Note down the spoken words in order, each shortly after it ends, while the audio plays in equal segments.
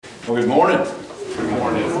Well, good morning. Good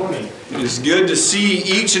morning. Good morning. It is good to see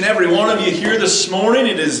each and every one of you here this morning.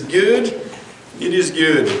 It is good. It is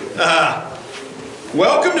good.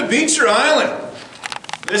 Welcome to Beecher Island.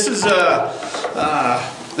 This is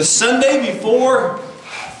the Sunday before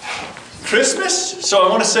Christmas, so I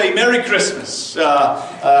want to say Merry Christmas.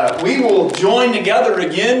 We will join together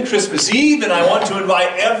again Christmas Eve, and I want to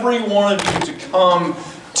invite every one of you to come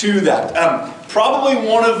to that. Probably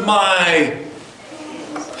one of my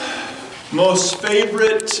most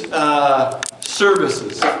favorite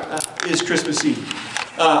services is Christmas Eve.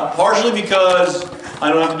 Partially because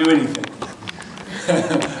I don't have to do anything.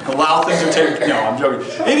 Allow things to take... No, I'm joking.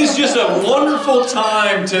 It is just a wonderful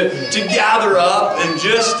time to gather up and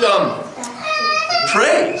just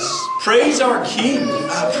praise. Praise our King.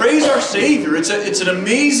 Praise our Savior. It's an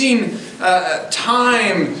amazing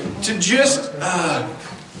time to just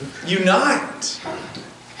unite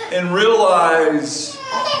and realize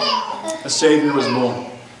a Savior was born.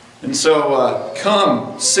 And so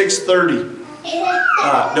come 6:30.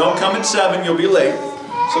 Don't come at 7, you'll be late.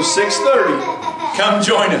 So 6:30, come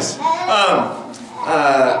join us.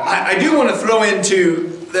 I do want to throw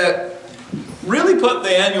into that, really put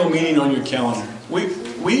the annual meeting on your calendar. We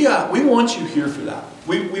want you here for that.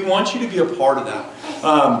 We want you to be a part of that.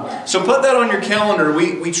 So put that on your calendar.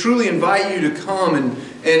 We truly invite you to come and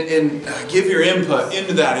give your input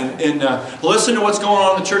into that and listen to what's going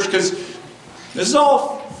on in the church, because this is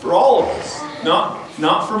all for all of us.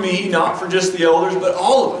 Not for me, not for just the elders, but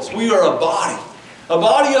all of us. We are a body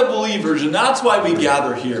of believers, and that's why we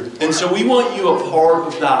gather here. And so we want you a part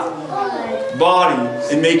of that body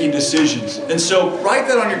in making decisions. And so write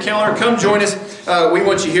that on your calendar. Come join us. We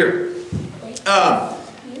want you here.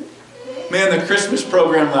 Man, the Christmas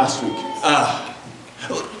program last week.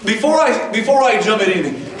 Before I jump into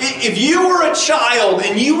anything, if you were a child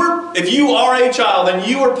and if you are a child and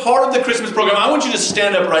you were part of the Christmas program, I want you to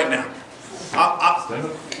stand up right now.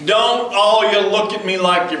 Don't all you look at me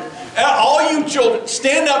like you're... All you children,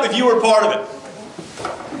 stand up if you were part of it.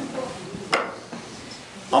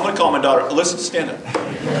 I'm going to call my daughter. Alyssa, stand up.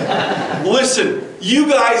 Listen, you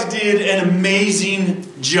guys did an amazing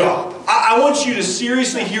job. I want you to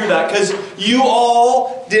seriously hear that, because you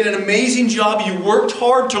all did an amazing job. You worked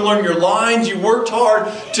hard to learn your lines. You worked hard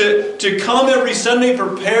to come every Sunday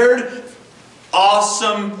prepared.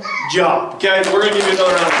 Awesome job. Okay, we're going to give you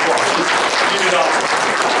another round of applause. You did awesome.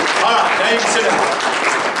 All right, now you can sit down.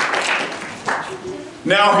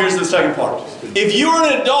 Now here's the second part. If you're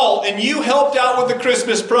an adult and you helped out with the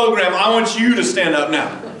Christmas program, I want you to stand up now.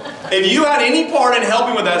 If you had any part in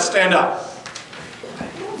helping with that, stand up.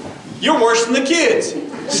 You're worse than the kids.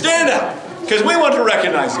 Stand up, because we want to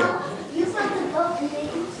recognize you.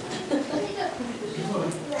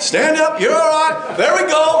 Stand up. You're all right. There we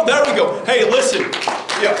go. There we go. Hey, listen.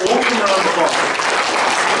 Yeah, we'll give them a round of applause.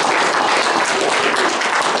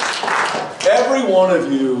 Every one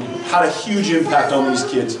of you had a huge impact on these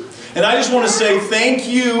kids. And I just want to say thank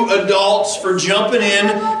you, adults, for jumping in,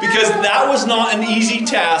 because that was not an easy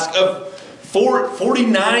task of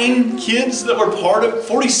 49 kids that were part of,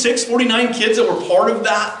 46, 49 kids that were part of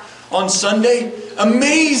that on Sunday.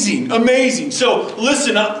 Amazing, amazing. So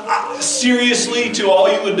listen, seriously, to all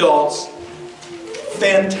you adults,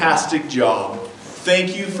 fantastic job.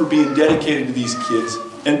 Thank you for being dedicated to these kids.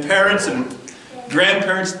 And parents and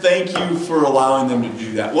grandparents, thank you for allowing them to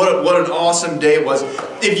do that. What an awesome day it was.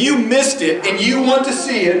 If you missed it and you want to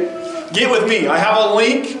see it, get with me. I have a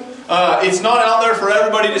link. It's not out there for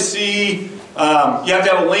everybody to see. You have to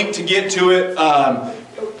have a link to get to it.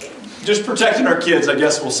 Just protecting our kids, I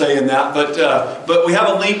guess we'll say in that. But we have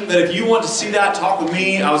a link that if you want to see that, talk with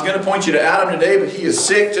me. I was going to point you to Adam today, but he is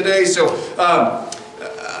sick today. So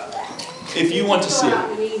if you want to see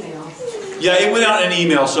it. Yeah, it went out in an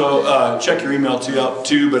email, so check your email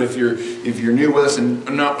too. But if you're new with us and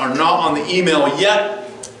are not on the email yet,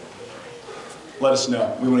 let us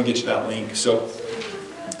know. We want to get you that link. So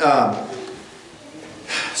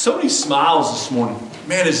many smiles this morning.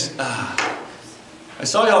 Man, I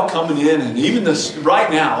saw y'all coming in, and even this right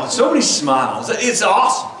now, so many smiles. It's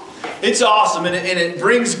awesome. It's awesome, and it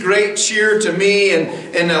brings great cheer to me.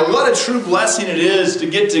 And what a true blessing it is to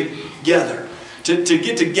get together. To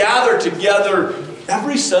get to gather together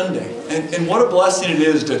every Sunday. And what a blessing it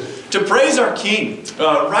is to praise our King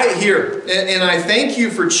right here. And I thank you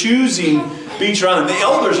for choosing Beecher Island. The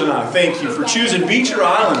elders and I thank you for choosing Beecher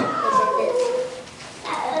Island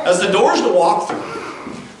as the doors to walk through.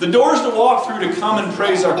 The doors to walk through to come and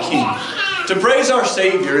praise our King. To praise our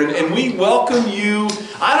Savior. And we welcome you.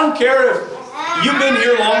 I don't care if you've been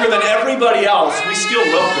here longer than everybody else. We still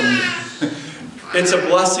welcome you. It's a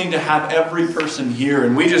blessing to have every person here.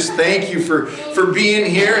 And we just thank you for being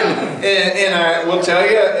here. And I will tell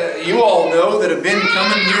you, you all know that have been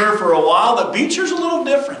coming here for a while, that Beecher's a little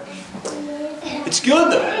different. It's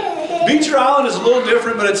good though. Beecher Island is a little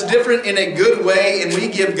different, but it's different in a good way. And we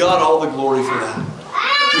give God all the glory for that.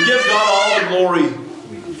 We give God all the glory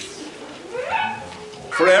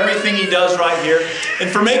for everything He does right here. And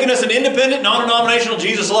for making us an independent, non-denominational,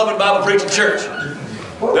 Jesus-loving, Bible-preaching church.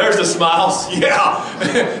 There's the smiles. Yeah.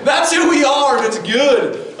 That's who we are, and it's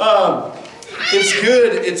good. It's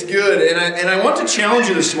good. It's good. And I want to challenge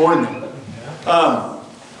you this morning.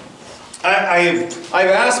 I've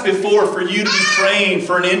asked before for you to be praying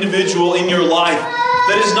for an individual in your life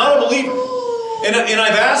that is not a believer. And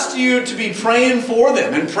I've asked you to be praying for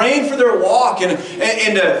them and praying for their walk and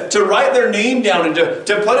to write their name down and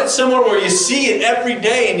to put it somewhere where you see it every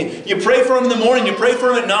day. And you pray for them in the morning, you pray for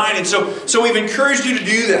them at night. And so we've encouraged you to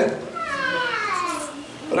do that.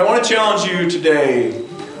 But I want to challenge you today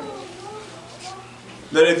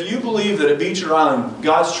that if you believe that at Beecher Island,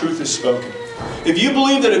 God's truth is spoken. If you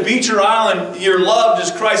believe that at Beecher Island, you're loved as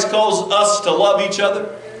Christ calls us to love each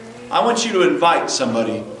other, I want you to invite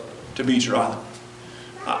somebody to Beecher Island.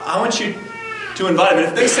 I want you to invite them. And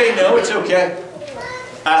if they say no, it's okay.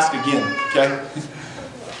 Ask again, okay?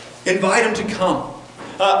 Invite them to come.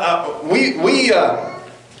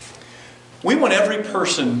 We want every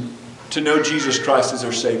person to know Jesus Christ as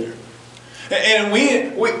their Savior. And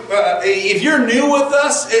if you're new with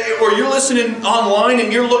us, or you're listening online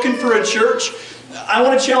and you're looking for a church, I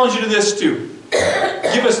want to challenge you to this too.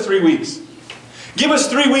 Give us 3 weeks. Give us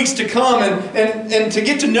 3 weeks to come and to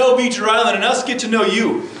get to know Beecher Island and us get to know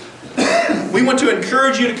you. We want to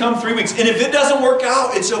encourage you to come 3 weeks. And if it doesn't work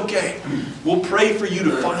out, it's okay. We'll pray for you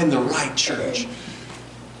to find the right church.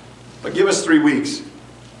 But give us 3 weeks.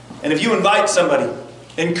 And if you invite somebody,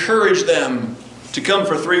 encourage them to come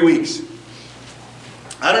for 3 weeks.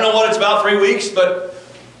 I don't know what it's about 3 weeks, but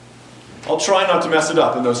I'll try not to mess it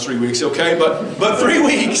up in those 3 weeks, okay? But 3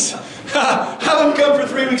 weeks. Have them come for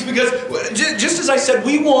 3 weeks because, just as I said,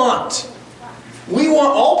 we want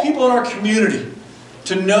all people in our community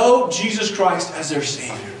to know Jesus Christ as their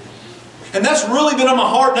Savior. And that's really been on my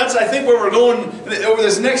heart. And that's, I think, where we're going over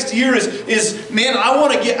this next year is man, I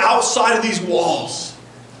want to get outside of these walls.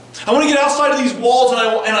 I want to get outside of these walls, and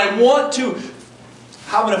I want to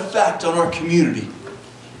have an effect on our community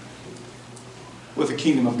with the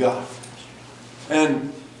kingdom of God.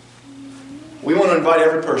 And we want to invite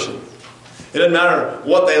every person. It doesn't matter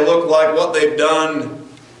what they look like, what they've done,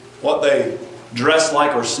 what they dress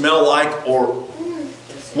like or smell like, or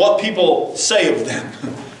what people say of them.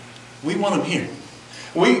 We want them here.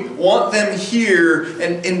 We want them here,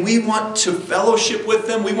 and we want to fellowship with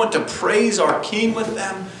them. We want to praise our King with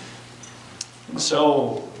them. And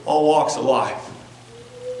so, all walks of life,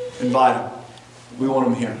 invite them. We want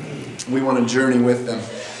them here. We want to journey with them.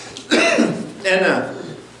 And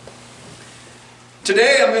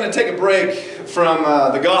today I'm going to take a break from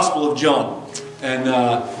the Gospel of John. And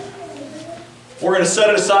we're going to set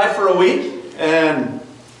it aside for a week. And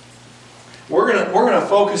we're going to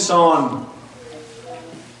focus on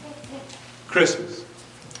Christmas,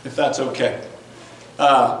 if that's okay.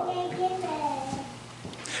 I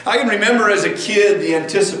can remember as a kid the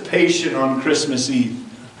anticipation on Christmas Eve.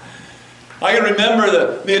 I can remember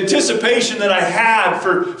the anticipation that I had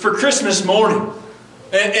for Christmas morning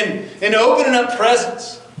and opening up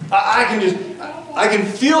presents. I can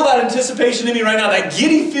feel that anticipation in me right now, that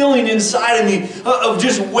giddy feeling inside of me of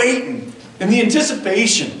just waiting and the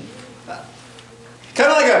anticipation. Kind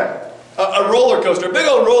of like a roller coaster, a big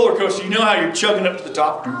old roller coaster. You know how you're chugging up to the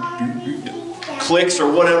top, clicks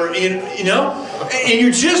or whatever, you know? And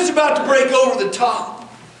you're just about to break over the top.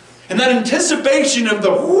 And that anticipation of the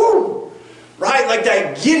whoo, right? Like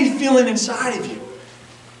that giddy feeling inside of you.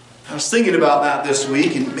 I was thinking about that this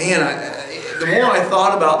week, and man, the more I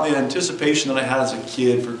thought about the anticipation that I had as a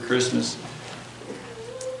kid for Christmas,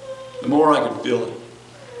 the more I could feel it.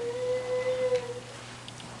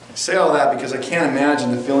 I say all that because I can't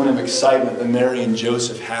imagine the feeling of excitement that Mary and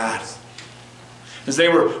Joseph had as they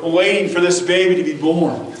were waiting for this baby to be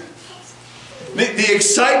born. The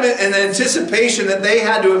excitement and the anticipation that they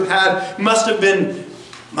had to have had must have been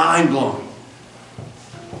mind-blowing.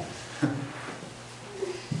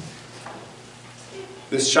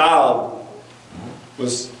 This child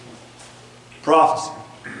was prophecy.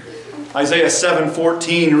 Isaiah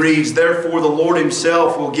 7:14 reads, "Therefore the Lord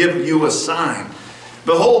himself will give you a sign.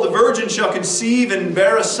 Behold, the virgin shall conceive and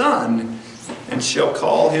bear a son, and shall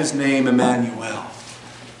call his name Emmanuel."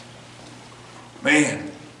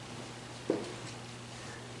 Man,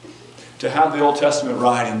 to have the Old Testament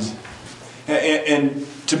writings and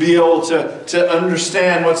to be able to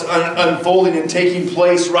understand what's unfolding and taking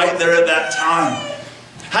place right there at that time.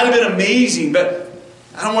 Had it been amazing, but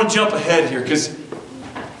I don't want to jump ahead here because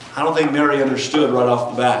I don't think Mary understood right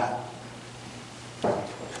off the bat.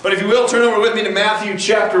 But if you will, turn over with me to Matthew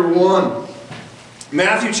chapter 1.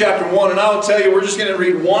 Matthew chapter 1, and I will tell you, we're just going to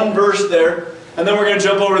read one verse there, and then we're going to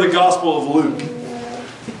jump over to the Gospel of Luke.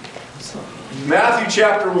 Matthew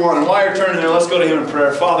chapter 1, and while you're turning there, let's go to Him in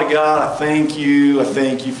prayer. Father God, I thank you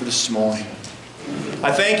for this morning.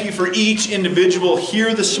 I thank you for each individual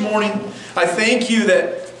here this morning. I thank you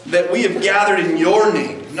that we have gathered in your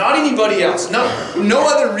name, not anybody else, no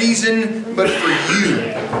other reason but for you.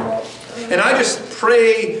 And I just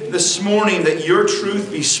pray this morning that your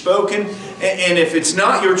truth be spoken, and if it's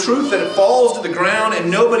not your truth, that it falls to the ground and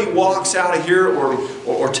nobody walks out of here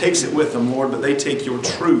or takes it with them, Lord, but they take your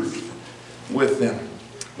truth with them.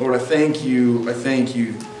 Lord, I thank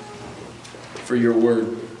you for your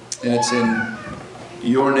word. And it's in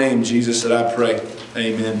your name, Jesus, that I pray.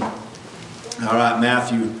 Amen. All right,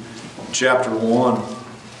 Matthew chapter 1.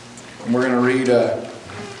 And we're going to read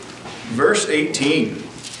verse 18.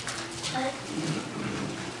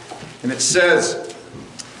 And it says,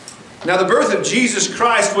 "Now the birth of Jesus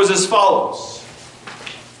Christ was as follows.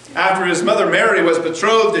 After his mother Mary was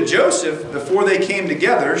betrothed to Joseph, before they came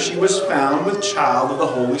together, she was found with child of the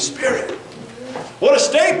Holy Spirit." What a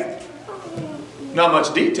statement! Not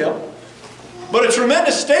much detail, but a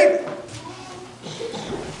tremendous statement.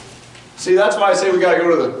 See, that's why I say we got to go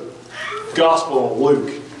to the Gospel of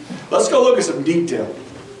Luke. Let's go look at some detail.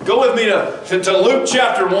 Go with me to Luke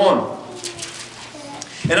chapter 1.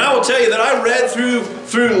 And I will tell you that I read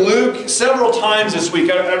through Luke several times this week.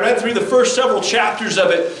 I read through the first several chapters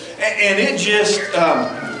of it, and it just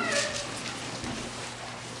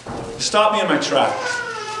stopped me in my tracks.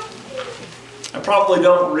 I probably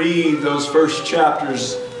don't read those first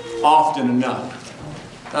chapters often enough.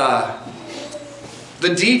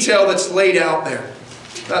 The detail that's laid out there.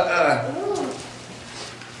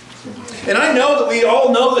 And I know that we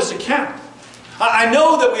all know this account. I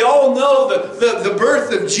know that we all know the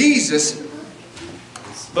birth of Jesus,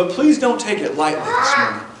 but please don't take it lightly this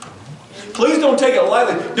morning. Please don't take it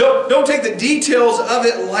lightly. Don't take the details of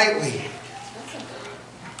it lightly.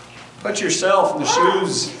 Put yourself in the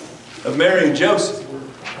shoes of Mary and Joseph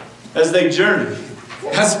as they journey,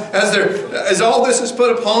 as all this is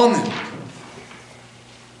put upon them.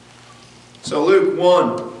 So Luke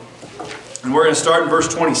 1, and we're going to start in verse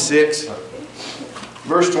 26.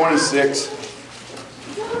 Verse 26.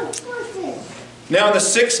 "Now in the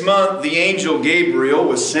 6th month, the angel Gabriel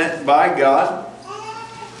was sent by God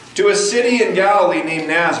to a city in Galilee named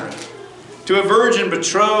Nazareth, to a virgin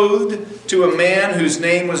betrothed to a man whose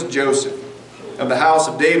name was Joseph, of the house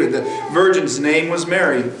of David. The virgin's name was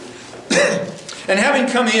Mary. And having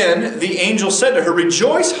come in, the angel said to her,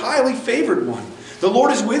 'Rejoice, highly favored one, the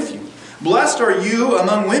Lord is with you. Blessed are you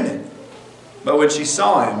among women.' But when she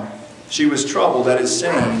saw him, she was troubled at his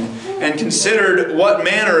saying, and considered what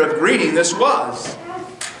manner of greeting this was.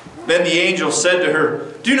 Then the angel said to her,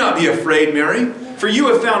 'Do not be afraid, Mary, for you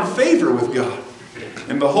have found favor with God.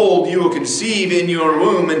 And behold, you will conceive in your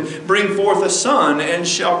womb and bring forth a son, and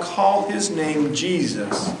shall call his name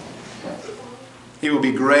Jesus. He will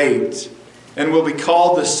be great, and will be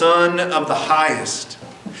called the Son of the Highest.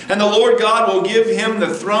 And the Lord God will give him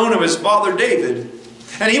the throne of his father David,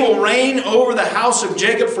 and he will reign over the house of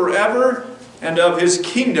Jacob forever, and of his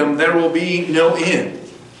kingdom there will be no end.'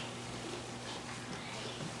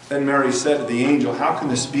 Then Mary said to the angel, 'How can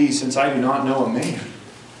this be, since I do not know a man?'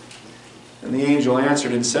 And the angel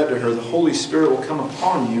answered and said to her, 'The Holy Spirit will come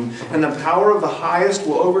upon you, and the power of the Highest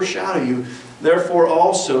will overshadow you. Therefore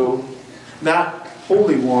also that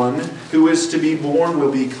Holy One who is to be born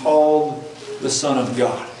will be called the Son of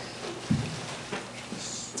God.'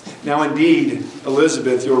 Now indeed,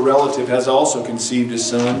 Elizabeth, your relative, has also conceived a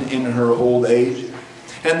son in her old age.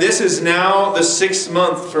 And this is now the 6th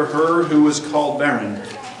month for her who was called barren.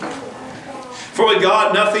 For with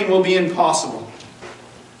God nothing will be impossible."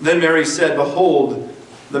 Then Mary said, "Behold,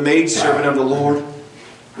 the maidservant of the Lord.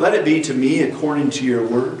 Let it be to me according to your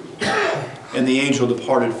word." And the angel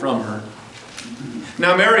departed from her.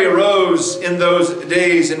 Now Mary arose in those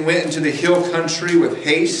days and went into the hill country with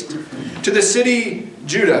haste to the city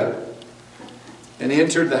Judah, and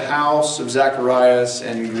entered the house of Zacharias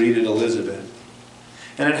and greeted Elizabeth.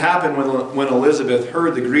 And it happened when Elizabeth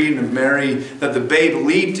heard the greeting of Mary that the babe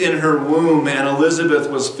leaped in her womb, and Elizabeth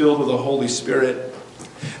was filled with the Holy Spirit.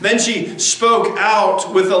 Then she spoke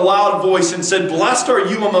out with a loud voice and said, "Blessed are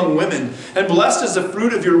you among women, and blessed is the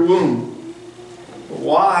fruit of your womb.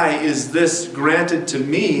 Why is this granted to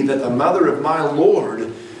me, that the mother of my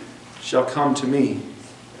Lord shall come to me?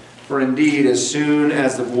 For indeed, as soon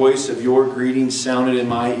as the voice of your greeting sounded in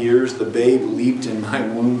my ears, the babe leaped in my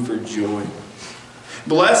womb for joy.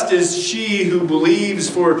 Blessed is she who believes,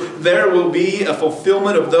 for there will be a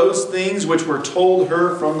fulfillment of those things which were told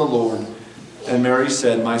her from the Lord. And Mary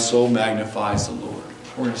said, my soul magnifies the Lord.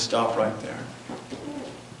 We're going to stop right there.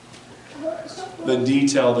 The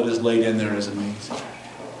detail that is laid in there is amazing.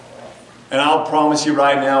 And I'll promise you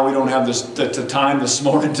right now, we don't have the time this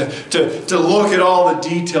morning to look at all the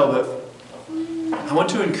detail. But I want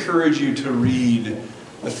to encourage you to read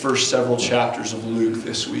the first several chapters of Luke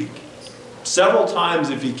this week. Several times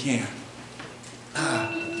if you can.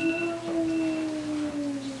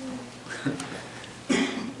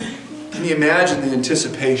 Can you imagine the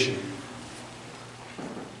anticipation?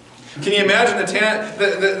 Can you imagine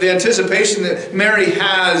the anticipation that Mary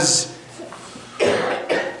has?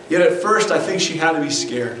 Yet at first I think she had to be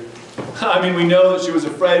scared. I mean, we know that she was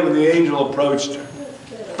afraid when the angel approached her.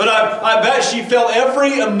 But I bet she felt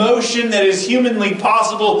every emotion that is humanly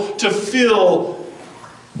possible to feel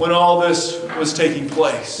when all this was taking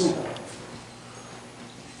place.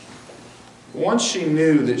 Once she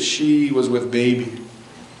knew that she was with baby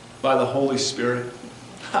by the Holy Spirit,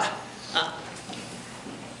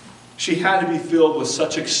 she had to be filled with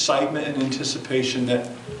such excitement and anticipation that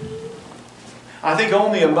I think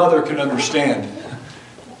only a mother can understand.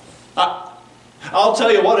 I'll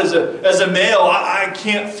tell you what, as a male, I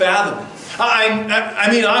can't fathom it. I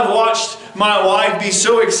mean, I've watched my wife be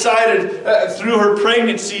so excited through her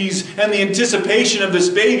pregnancies and the anticipation of this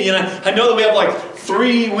baby. And I know that we have like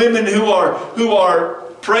 3 women who are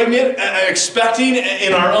pregnant, expecting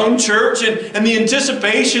in our own church, and the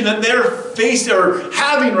anticipation that they're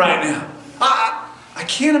having right now. I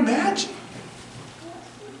can't imagine.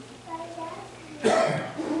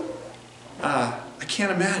 I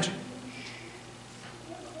can't imagine.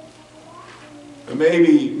 But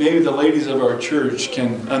maybe the ladies of our church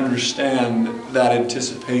can understand that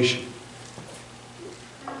anticipation.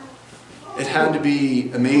 It had to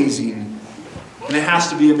be amazing. And it has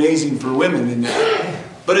to be amazing for women in that.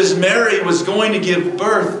 But as Mary was going to give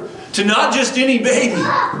birth to not just any baby,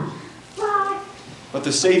 but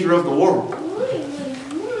the Savior of the world,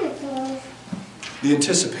 the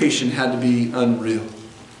anticipation had to be unreal.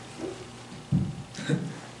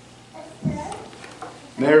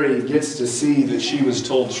 Mary gets to see that she was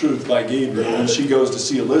told truth by Gabriel when she goes to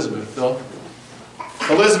see Elizabeth, though.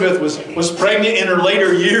 Elizabeth was pregnant in her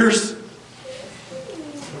later years,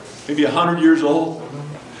 maybe 100 years old,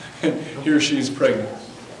 and here she is pregnant.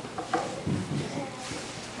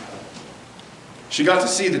 She got to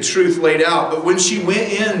see the truth laid out, but when she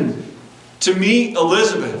went in to meet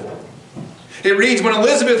Elizabeth, it reads, when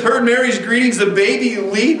Elizabeth heard Mary's greetings, the baby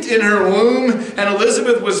leaped in her womb, and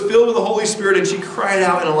Elizabeth was filled with the Holy Spirit, and she cried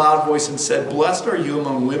out in a loud voice and said, blessed are you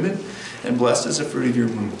among women, and blessed is the fruit of your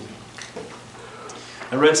womb.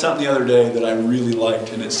 I read something the other day that I really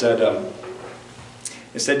liked, and it said,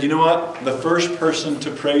 you know what? The first person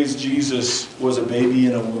to praise Jesus was a baby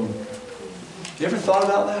in a womb. You ever thought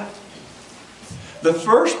about that? The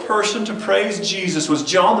first person to praise Jesus was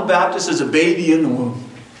John the Baptist as a baby in the womb.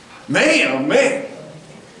 Man, oh man.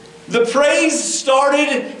 The praise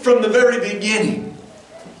started from the very beginning.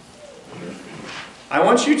 I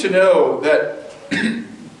want you to know that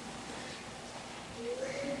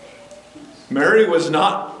Mary was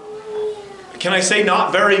not, can I say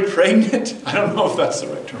not very pregnant? I don't know if that's the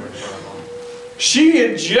right term. She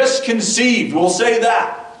had just conceived, we'll say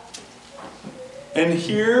that. And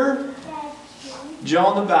here,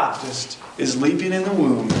 John the Baptist is leaping in the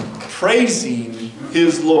womb, praising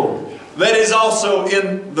his Lord. That is also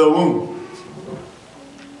in the womb.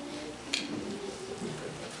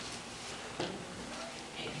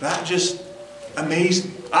 That just amazed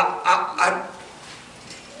me.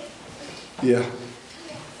 Yeah.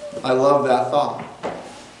 I love that thought.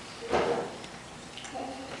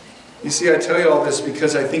 You see, I tell you all this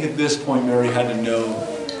because I think at this point Mary had to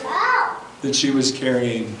know that she was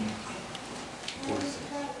carrying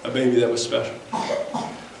a baby that was special.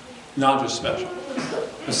 Not just special.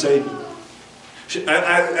 A Savior.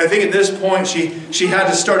 I think at this point she had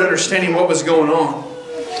to start understanding what was going on.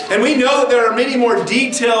 And we know that there are many more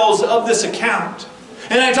details of this account.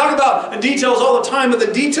 And I talk about details all the time, but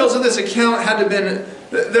the details of this account had to have been,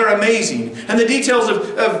 they're amazing. And the details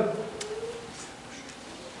of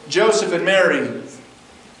Joseph and Mary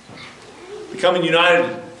becoming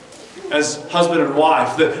united as husband and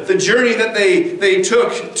wife. The journey that they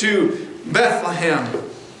took to Bethlehem.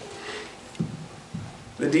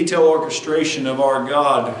 The detailed orchestration of our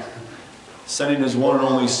God sending His one and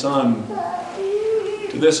only Son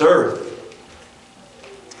to this earth,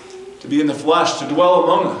 to be in the flesh, to dwell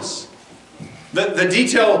among us. The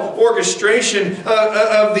detailed orchestration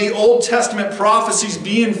of the Old Testament prophecies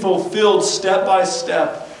being fulfilled step by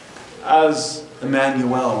step as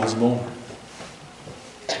Emmanuel was born.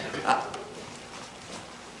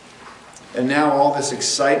 And now all this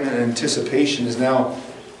excitement and anticipation is now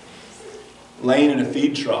laying in a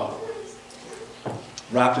feed trough,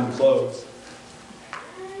 wrapped in clothes.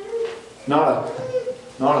 Not a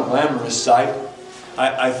glamorous sight.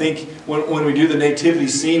 I think when we do the nativity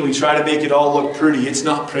scene, we try to make it all look pretty. It's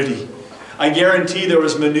not pretty. I guarantee there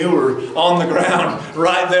was manure on the ground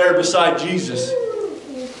right there beside Jesus.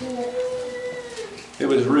 It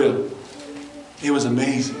was real. It was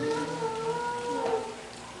amazing.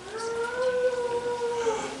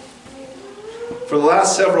 For the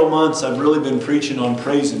last several months, I've really been preaching on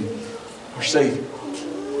praising our Savior.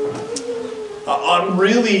 On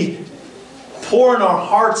really pouring our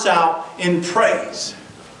hearts out in praise.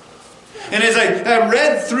 And as I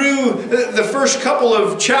read through the first couple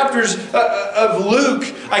of chapters of Luke,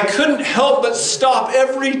 I couldn't help but stop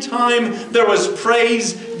every time there was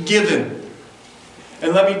praise given.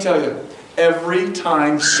 And let me tell you, every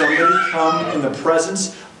time somebody come in the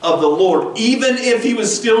presence of the Lord, even if he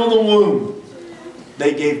was still in the womb,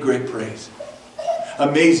 they gave great praise.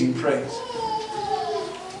 Amazing praise.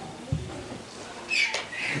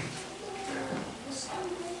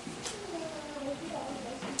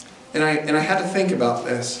 And I had to think about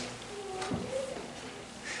this.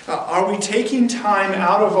 Are we taking time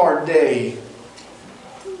out of our day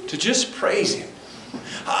to just praise Him?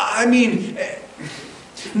 I mean,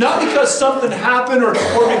 not because something happened or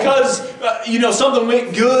because something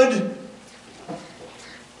went good,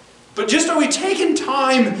 but just are we taking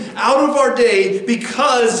time out of our day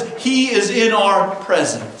because He is in our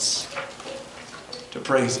presence to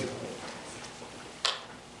praise Him?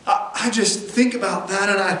 I just think about that,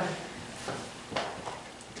 and I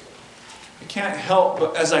can't help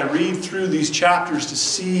but as I read through these chapters to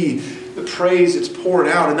see the praise that's poured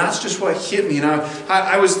out. And that's just what hit me. And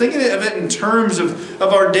I was thinking of it in terms of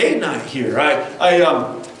our date night here.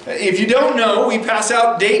 If you don't know, we pass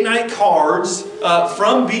out date night cards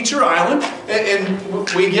from Beecher Island. And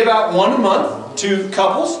we give out one a month to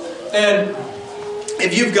couples. And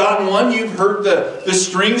if you've gotten one, you've heard the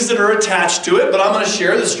strings that are attached to it. But I'm going to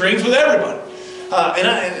share the strings with everybody. And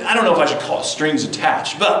I don't know if I should call it strings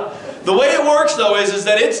attached. But the way it works, though, is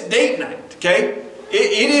that it's date night, okay?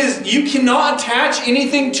 It is, you cannot attach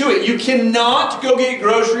anything to it. You cannot go get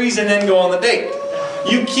groceries and then go on the date.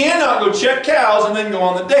 You cannot go check cows and then go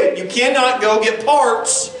on the date. You cannot go get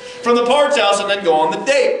parts from the parts house and then go on the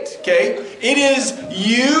date, okay? It is,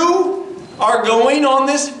 you are going on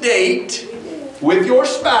this date with your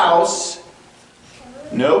spouse.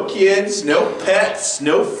 No kids, no pets,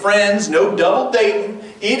 no friends, no double dating.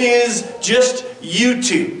 It is just you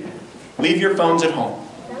two. Leave your phones at home.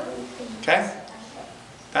 Okay?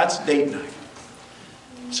 That's date night.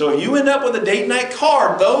 So if you end up with a date night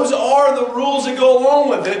card, those are the rules that go along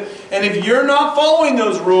with it. And if you're not following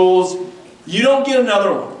those rules, you don't get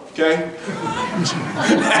another one. Okay?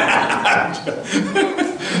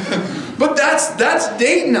 But that's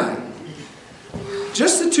date night.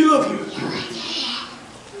 Just the two of you.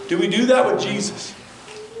 Do we do that with Jesus?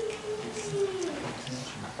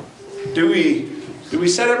 Do we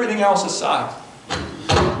set everything else aside?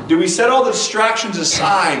 Do we set all the distractions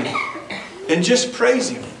aside and just praise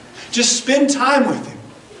Him? Just spend time with Him.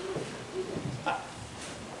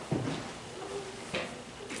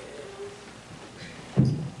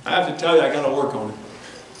 I have to tell you, I got to work on it.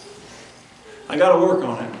 I got to work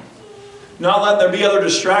on it. Not let there be other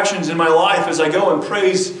distractions in my life as I go and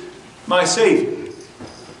praise my Savior.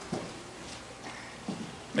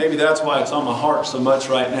 Maybe that's why it's on my heart so much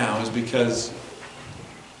right now, is because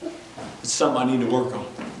it's something I need to work on.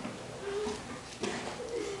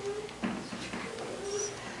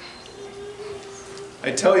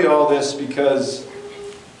 I tell you all this because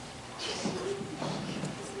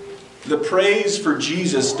the praise for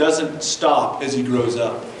Jesus doesn't stop as He grows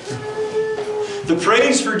up. The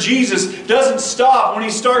praise for Jesus doesn't stop when He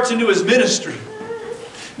starts into His ministry.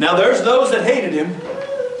 Now there's those that hated Him,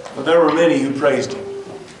 but there were many who praised Him.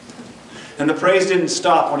 And the praise didn't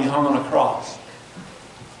stop when He hung on a cross.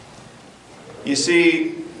 You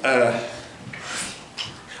see, our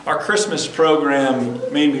Christmas program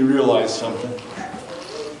made me realize something.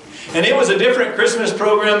 And it was a different Christmas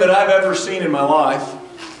program that I've ever seen in my life.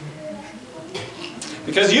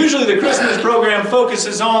 Because usually the Christmas program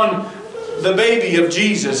focuses on the baby of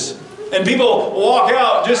Jesus. And people walk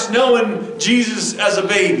out just knowing Jesus as a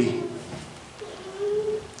baby.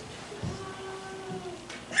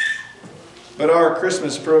 But our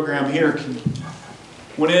Christmas program here,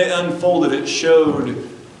 when it unfolded, it showed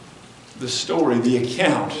the story, the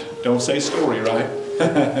account. Don't say story, right?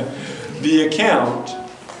 The account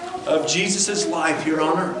of Jesus' life here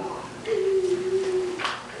on earth.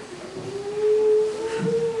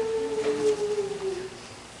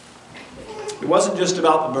 It wasn't just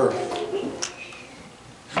about the birth.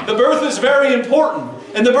 The birth is very important,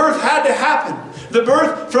 and the birth had to happen. The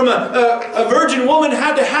birth from a virgin woman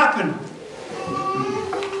had to happen.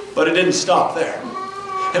 But it didn't stop there.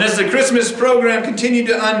 And as the Christmas program continued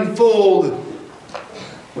to unfold,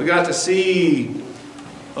 we got to see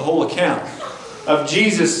the whole account of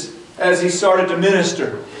Jesus as He started to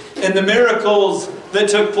minister, and the miracles that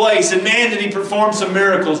took place. And man, did He perform some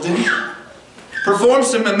miracles, didn't He? Performed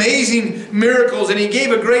some amazing miracles, and He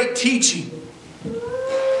gave a great teaching.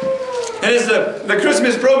 And as the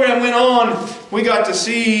Christmas program went on, we got to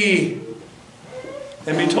see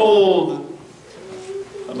and be told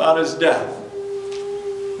about His death.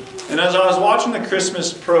 And as I was watching the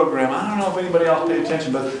Christmas program, I don't know if anybody else paid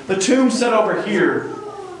attention, but the tomb sat over here,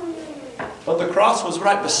 but the cross was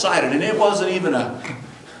right beside it, and it wasn't even a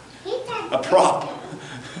prop.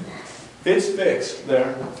 It's fixed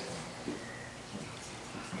there.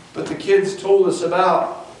 But the kids told us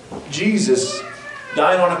about Jesus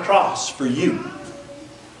dying on a cross for you.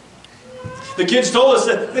 The kids told us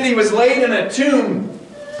that He was laid in a tomb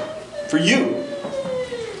for you.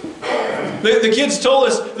 The kids told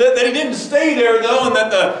us that He didn't stay there though, and that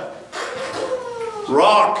the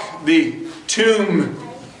rock, the tomb,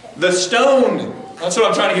 the stone, that's what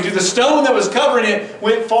I'm trying to get to, the stone that was covering it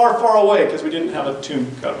went far, far away, because we didn't have a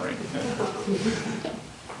tomb covering.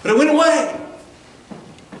 But it went away.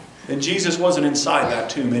 And Jesus wasn't inside that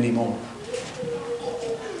tomb anymore.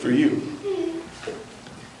 For you.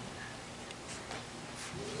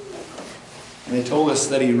 And they told us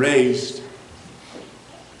that He raised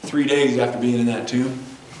 3 days after being in that tomb.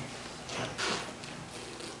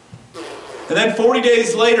 And then 40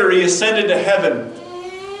 days later, He ascended to heaven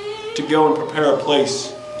to go and prepare a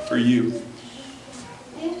place for you.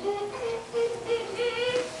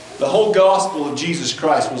 The whole gospel of Jesus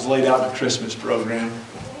Christ was laid out in the Christmas program.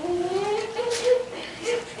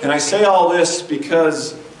 And I say all this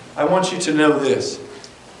because I want you to know this.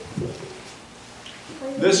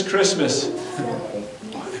 This Christmas,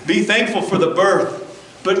 be thankful for the birth,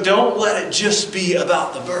 but don't let it just be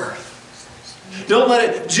about the birth. Don't let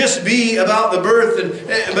it just be about the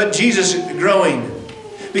birth, but Jesus growing.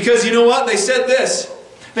 Because you know what? They said this.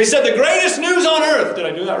 They said the greatest news on earth. Did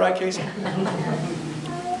I do that right, Casey?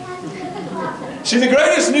 See, the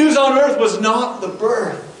greatest news on earth was not the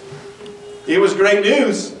birth. It was great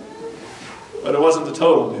news, but it wasn't the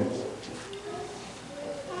total news.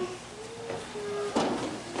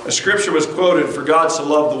 A scripture was quoted, "For God so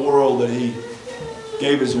loved the world that He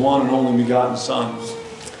gave His one and only begotten Son,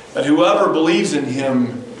 that whoever believes in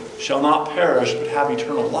Him shall not perish but have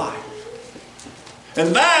eternal life."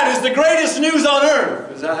 And that is the greatest news on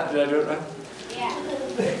earth. Did I do it right? Yeah.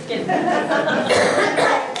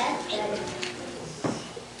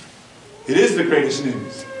 It is the greatest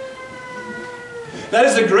news. That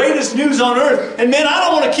is the greatest news on earth. And man, I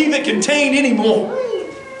don't want to keep it contained anymore.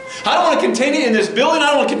 I don't want to contain it in this building. I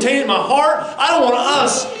don't want to contain it in my heart. I don't want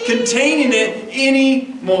us containing it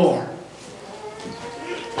anymore.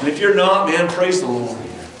 And if you're not, man, praise the Lord.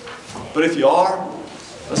 But if you are,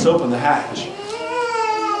 let's open the hatch.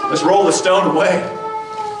 Let's roll the stone away.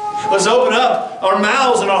 Let's open up our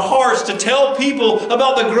mouths and our hearts to tell people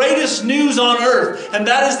about the greatest news on earth. And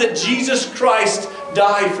that is that Jesus Christ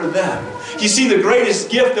died for them. You see, the greatest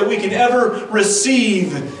gift that we can ever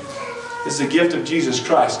receive is the gift of Jesus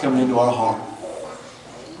Christ coming into our heart.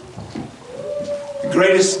 The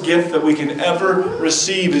greatest gift that we can ever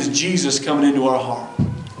receive is Jesus coming into our heart.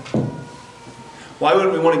 Why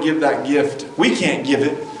wouldn't we want to give that gift? We can't give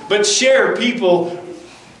it, but share with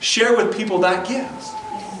people that gift.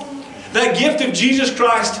 That gift of Jesus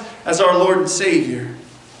Christ as our Lord and Savior.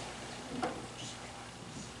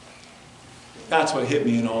 That's what hit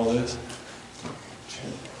me in all this.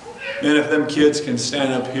 Man, if them kids can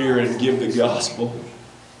stand up here and give the gospel,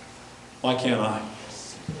 why can't I?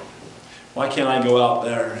 Why can't I go out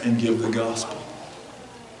there and give the gospel?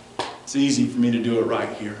 It's easy for me to do it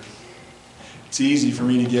right here. It's easy for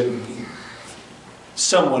me to get,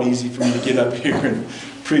 somewhat easy for me to get up here and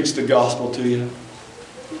preach the gospel to you.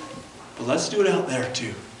 But let's do it out there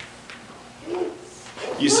too.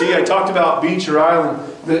 You see, I talked about Beecher Island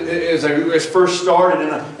as I first started,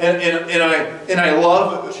 and I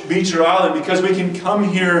love Beecher Island because we can come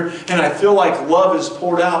here and I feel like love is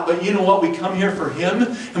poured out. But you know what? We come here for Him,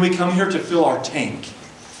 and we come here to fill our tank.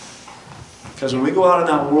 Because when we go out in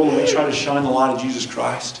that world and we try to shine the light of Jesus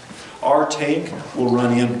Christ, our tank will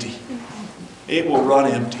run empty. It will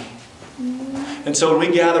run empty. And so when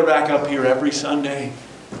we gather back up here every Sunday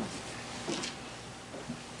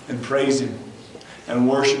and praise Him and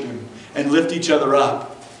worship Him and lift each other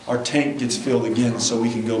up, our tank gets filled again so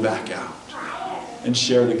we can go back out and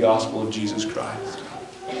share the gospel of Jesus Christ.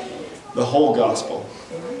 The whole gospel.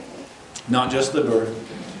 Not just the birth,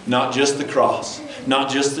 not just the cross,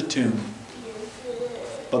 not just the tomb,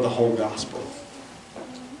 but the whole gospel.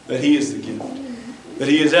 That He is the gift. That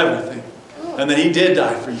He is everything. And that He did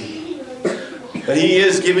die for you. That He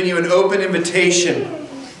is giving you an open invitation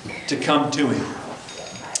to come to Him.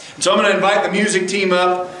 So I'm going to invite the music team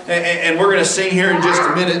up, and we're going to sing here in just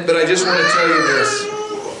a minute, but I just want to tell you this.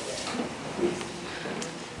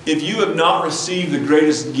 If you have not received the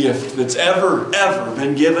greatest gift that's ever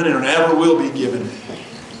been given and ever will be given,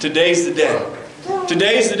 today's the day.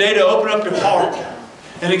 Today's the day to open up your heart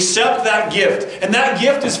and accept that gift. And that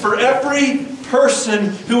gift is for every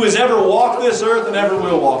person who has ever walked this earth and ever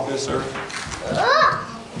will walk this earth.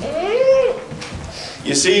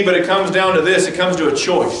 You see, but it comes down to this. It comes to a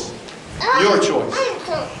choice. Your choice.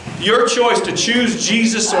 Your choice to choose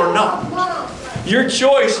Jesus or not. Your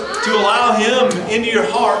choice to allow Him into your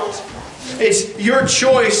heart. It's your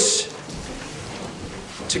choice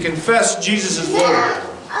to confess Jesus as Lord.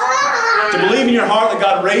 To believe in your heart that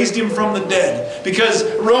God raised Him from the dead. Because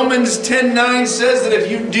Romans 10:9 says that if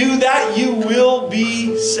you do that, you will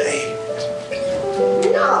be saved.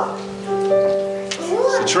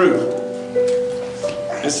 It's the truth.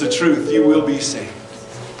 It's the truth. You will be saved.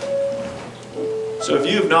 So if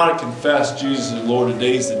you have not confessed Jesus as Lord,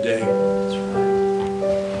 today's the day.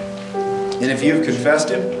 And if you've confessed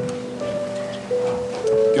Him,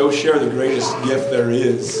 go share the greatest gift there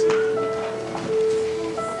is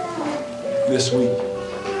this week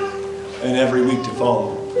and every week to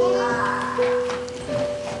follow.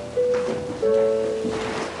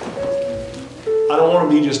 I don't want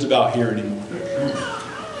to be just about here anymore.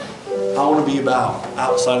 I want to be about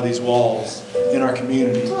outside of these walls in our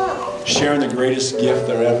community, sharing the greatest gift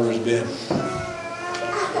there ever has been.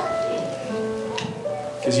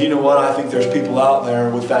 Because you know what? I think there's people out there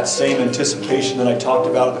with that same anticipation that I talked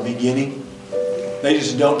about at the beginning. They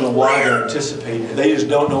just don't know why they're anticipating. They just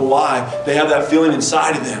don't know why. They have that feeling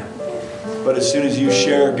inside of them. But as soon as you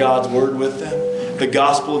share God's Word with them, the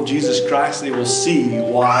gospel of Jesus Christ, they will see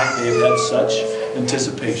why they have had such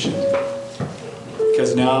anticipation.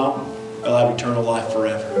 Because now they'll have eternal life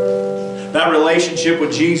forever. That relationship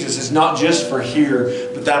with Jesus is not just for here,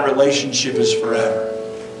 but that relationship is forever.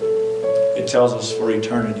 It tells us for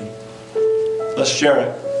eternity. Let's share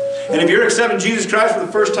it. And if you're accepting Jesus Christ for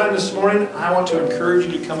the first time this morning, I want to encourage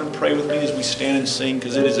you to come and pray with me as we stand and sing,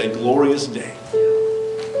 because it is a glorious day.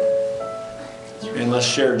 And let's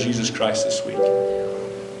share Jesus Christ this week.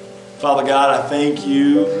 Father God, I thank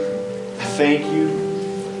you. I thank you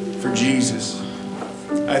for Jesus.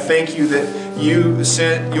 I thank you that you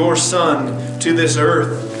sent your Son to this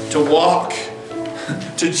earth to walk,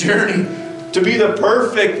 to journey, to be the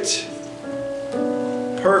perfect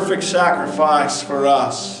sacrifice for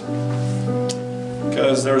us,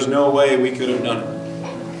 because there's no way we could have done it.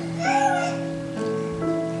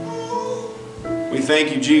 We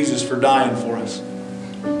thank you, Jesus, for dying for us.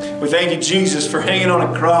 We thank you, Jesus, for hanging on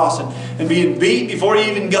a cross and being beat before you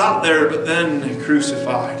even got there, but then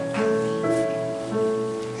crucified.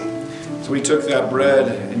 So we took that bread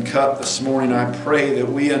and cup this morning. I pray that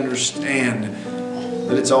we understand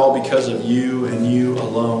that it's all because of you and you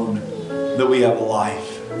alone that we have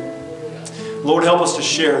life. Lord, help us to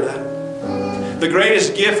share that. The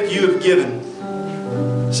greatest gift you have given,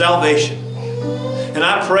 salvation. And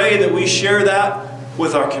I pray that we share that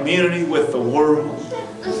with our community, with the world.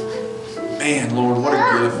 Man, Lord, what a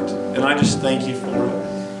gift. And I just thank you for it.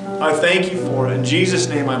 I thank you for it. In Jesus'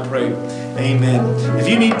 name I pray. Amen. If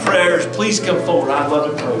you need prayers, please come forward. I'd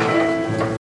love to pray.